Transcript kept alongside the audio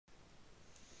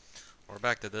we're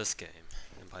back to this game.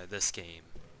 And by this game,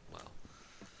 well,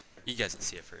 you guys can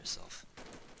see it for yourself.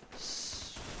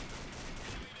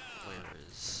 Where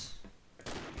is...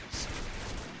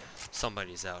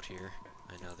 Somebody's out here.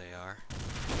 I know they are.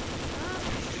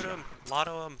 Shoot them!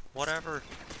 Lotto them! Whatever!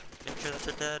 Make sure that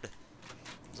they're dead.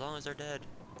 As long as they're dead.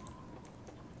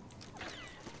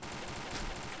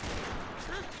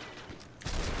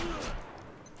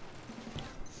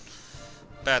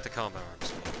 Back to combat arms,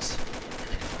 folks.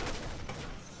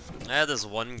 I had this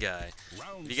one guy.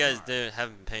 If you guys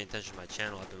haven't been paying attention to my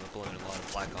channel, I've been uploading a lot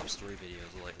of Black Ops 3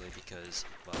 videos lately because,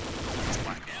 well, it's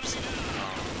Black Ops.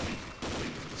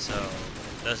 So,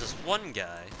 there's this one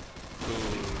guy who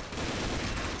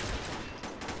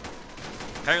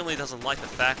apparently doesn't like the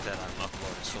fact that I'm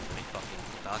uploading so many fucking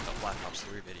Black Ops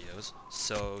 3 videos.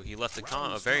 So he left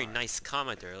a very nice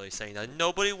comment earlier saying that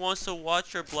nobody wants to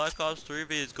watch your Black Ops 3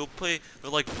 videos. Go play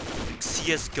with like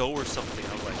CS:GO or something.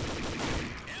 I was like,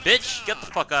 bitch, get the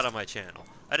fuck out of my channel.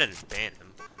 I didn't ban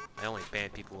him. I only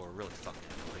banned people who are really fucking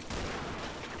annoying.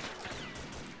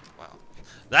 Wow.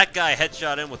 That guy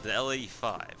headshot him with the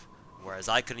L85, whereas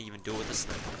I couldn't even do it with the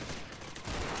sniper.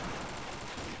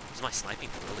 Is my sniping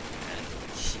really bad?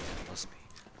 Yeah, it must be.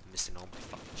 I'm missing all my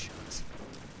fucking shots.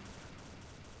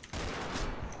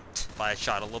 If I had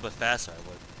shot a little bit faster, I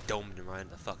would have domed him right in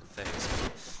the fucking face.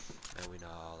 And we know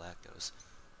how that goes.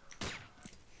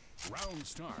 Round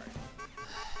start.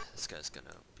 This guy's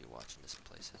gonna be watching this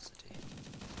place, isn't he?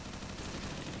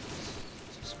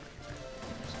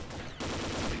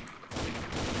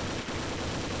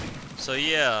 So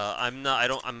yeah,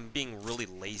 I'm being really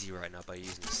lazy right now by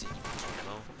using the CQ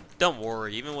ammo. Don't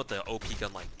worry, even with the OP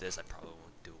gun like this, I probably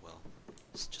won't do well.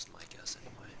 It's just my guess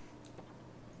anyway.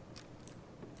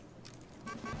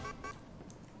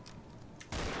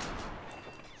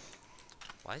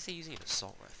 Why is he using an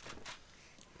assault rifle?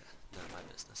 Yeah, none of my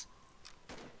business.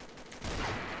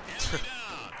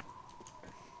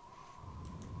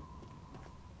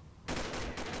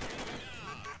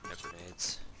 No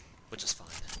grenades, which is fine.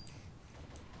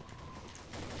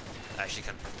 I actually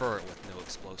kind of prefer it with no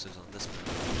explosives on this one.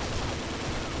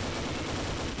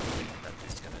 That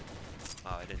dude's gonna...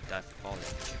 Oh, I didn't die from fall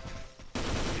damage.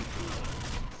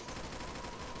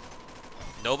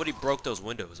 Nobody broke those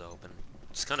windows open.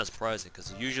 It's kind of surprising,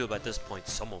 because usually by this point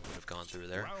someone would have gone through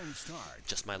there.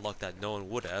 Just my luck that no one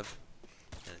would have.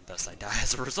 And thus I die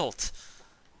as a result.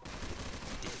 What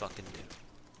do you fucking do?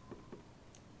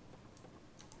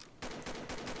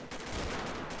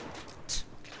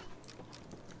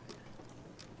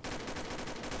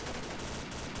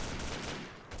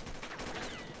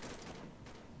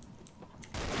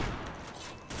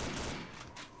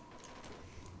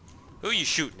 Who are you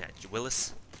shooting at,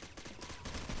 Willis?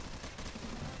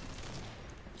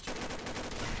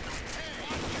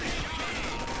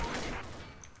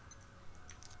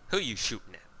 Who you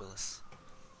shooting at, Willis?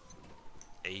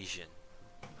 Asian.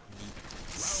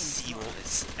 Seal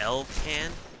is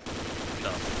L-can? The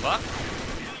fuck?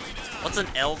 What's an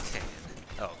L-can?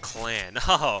 Oh, clan.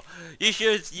 Oh, you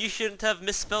shouldn't have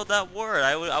misspelled that word.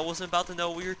 I wasn't about to know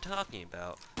what you were talking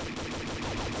about.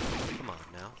 Come on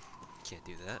now. Can't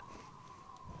do that.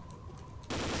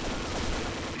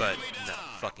 But no,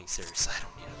 fucking serious. I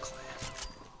don't need a clan.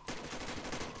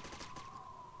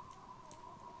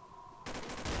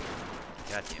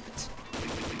 God damn it.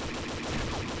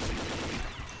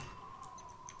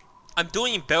 I'm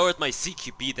doing better with my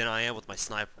CQB than I am with my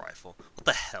sniper rifle. What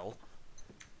the hell?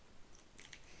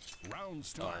 Round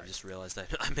start. Oh, I just realized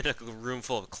that I'm in a room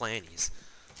full of clannies.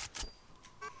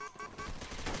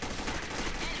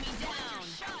 Enemy down.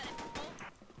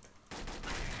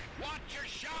 Watch your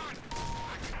shot.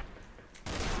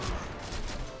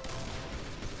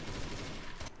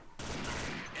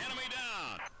 Enemy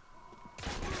down.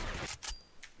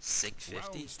 SIG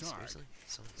 50? Seriously?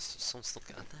 Someone still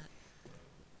got that?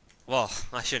 Well,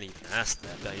 I shouldn't even ask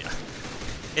that, but yeah.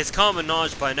 It's common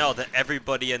knowledge by now that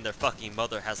everybody and their fucking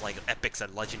mother has like epics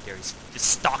and legendaries just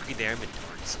stocking their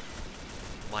inventories.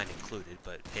 Mine included,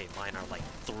 but hey, mine are like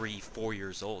 3-4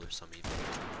 years old or something even.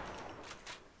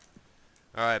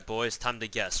 Alright boys, time to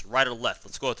guess. Right or left?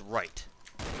 Let's go with right.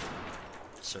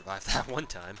 Survived that one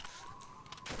time.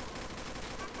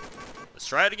 Let's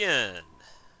try it again.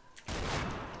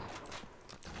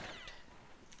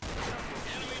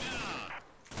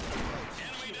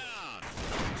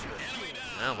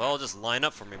 Yeah, well, just line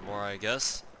up for me more, I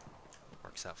guess.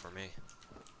 Works out for me.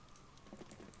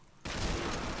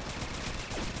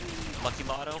 Lucky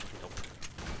Lotto? Nope.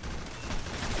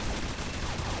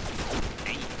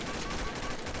 Hey.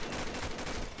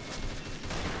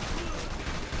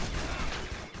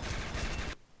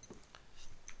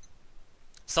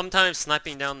 Sometimes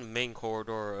sniping down the main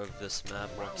corridor of this map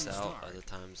works out, other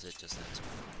times it just ends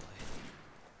poorly.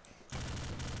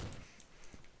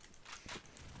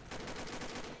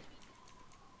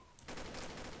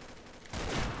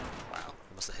 Wow,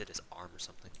 I must have hit his arm or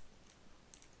something.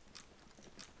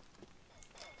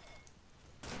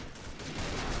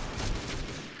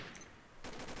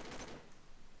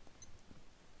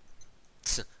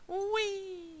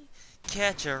 Wee!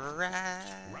 Catch a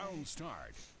ride! Round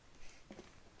start.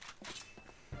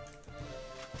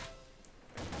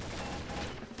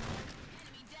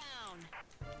 Enemy down.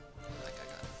 That guy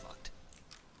got fucked.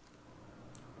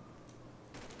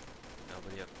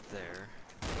 Nobody up there.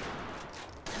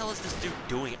 What the hell is this dude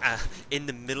doing in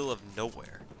the middle of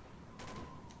nowhere?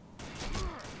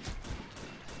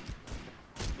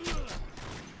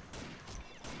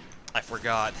 I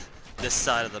forgot. This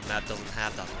side of the map doesn't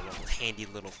have that little handy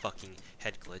little fucking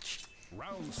head glitch.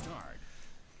 Round start.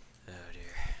 Oh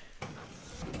dear.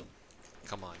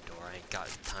 Come on, door. I ain't got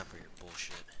time for your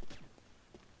bullshit.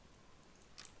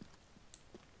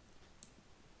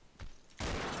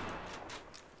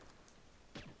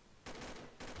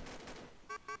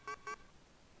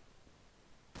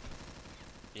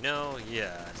 You know,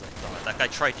 yeah, as I thought. That guy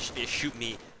tried to shoot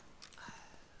me.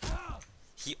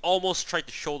 He almost tried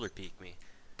to shoulder peek me.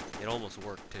 It almost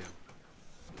worked too.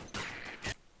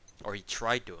 Or he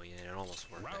tried doing it and it almost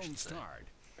worked. I should say. Start.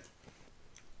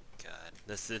 God,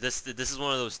 this is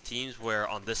one of those teams where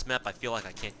on this map I feel like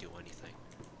I can't do anything.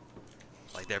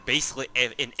 Like they're basically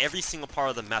in every single part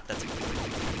of the map that's they're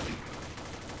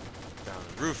on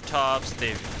the rooftops.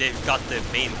 They've got the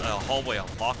main hallway on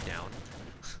lockdown.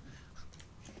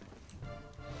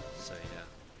 So yeah,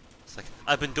 it's like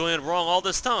I've been doing it wrong all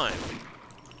this time.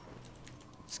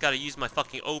 Just gotta use my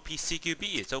fucking OP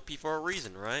CQB. It's OP for a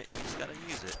reason, right? Just gotta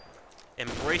use it.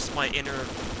 Embrace my inner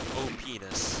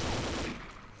OP-ness. I'm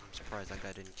surprised that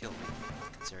guy didn't kill me,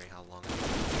 considering how long it was.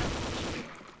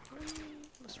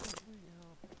 Let's run away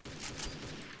now.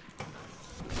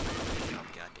 Oh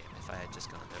goddamn! If I had just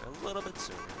gone there a little bit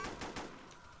sooner.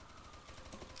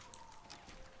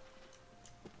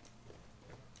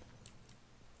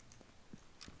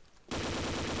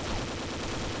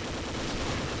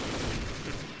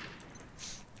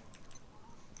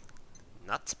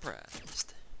 Not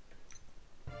surprised.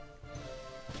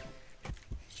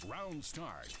 Round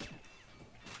start.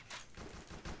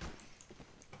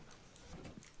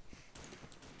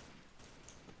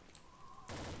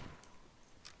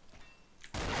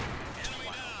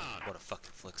 Wow, what a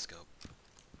fucking flick scope.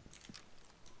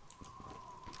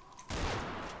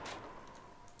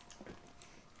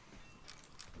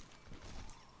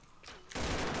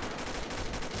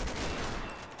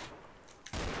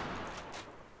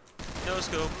 No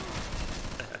scope.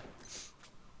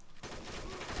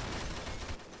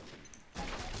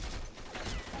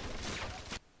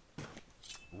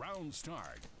 Round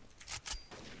start.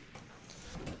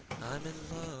 I'm in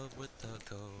love with the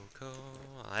Coco.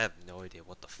 I have no idea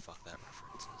what the fuck that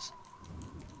reference is.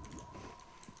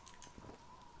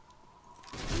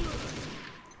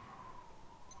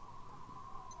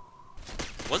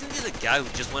 Wasn't he the guy who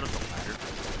just went up the ladder?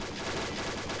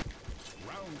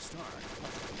 Round start.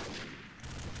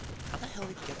 How the hell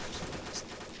did he get there so fast?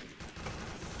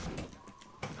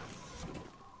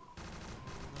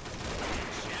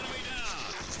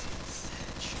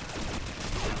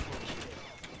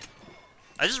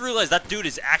 I just realized that dude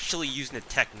is actually using a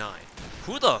Tech 9.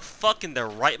 Who the fuck in their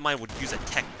right mind would use a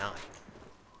Tech 9?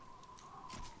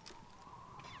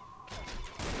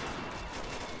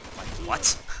 Like,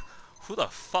 what? Who the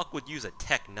fuck would use a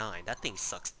Tech 9? That thing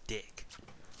sucks dick.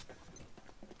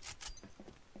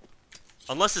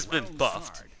 Unless it's been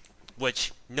buffed.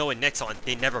 Which, no, in Nexon,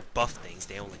 they never buff things,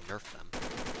 they only nerf them.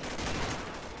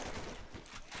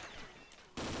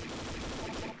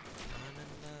 I'm in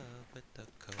love with the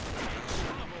code.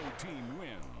 Team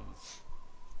wins.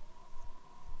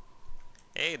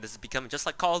 Hey, this is becoming just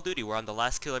like Call of Duty, where I'm the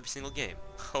last kill every single game.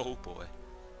 Oh boy.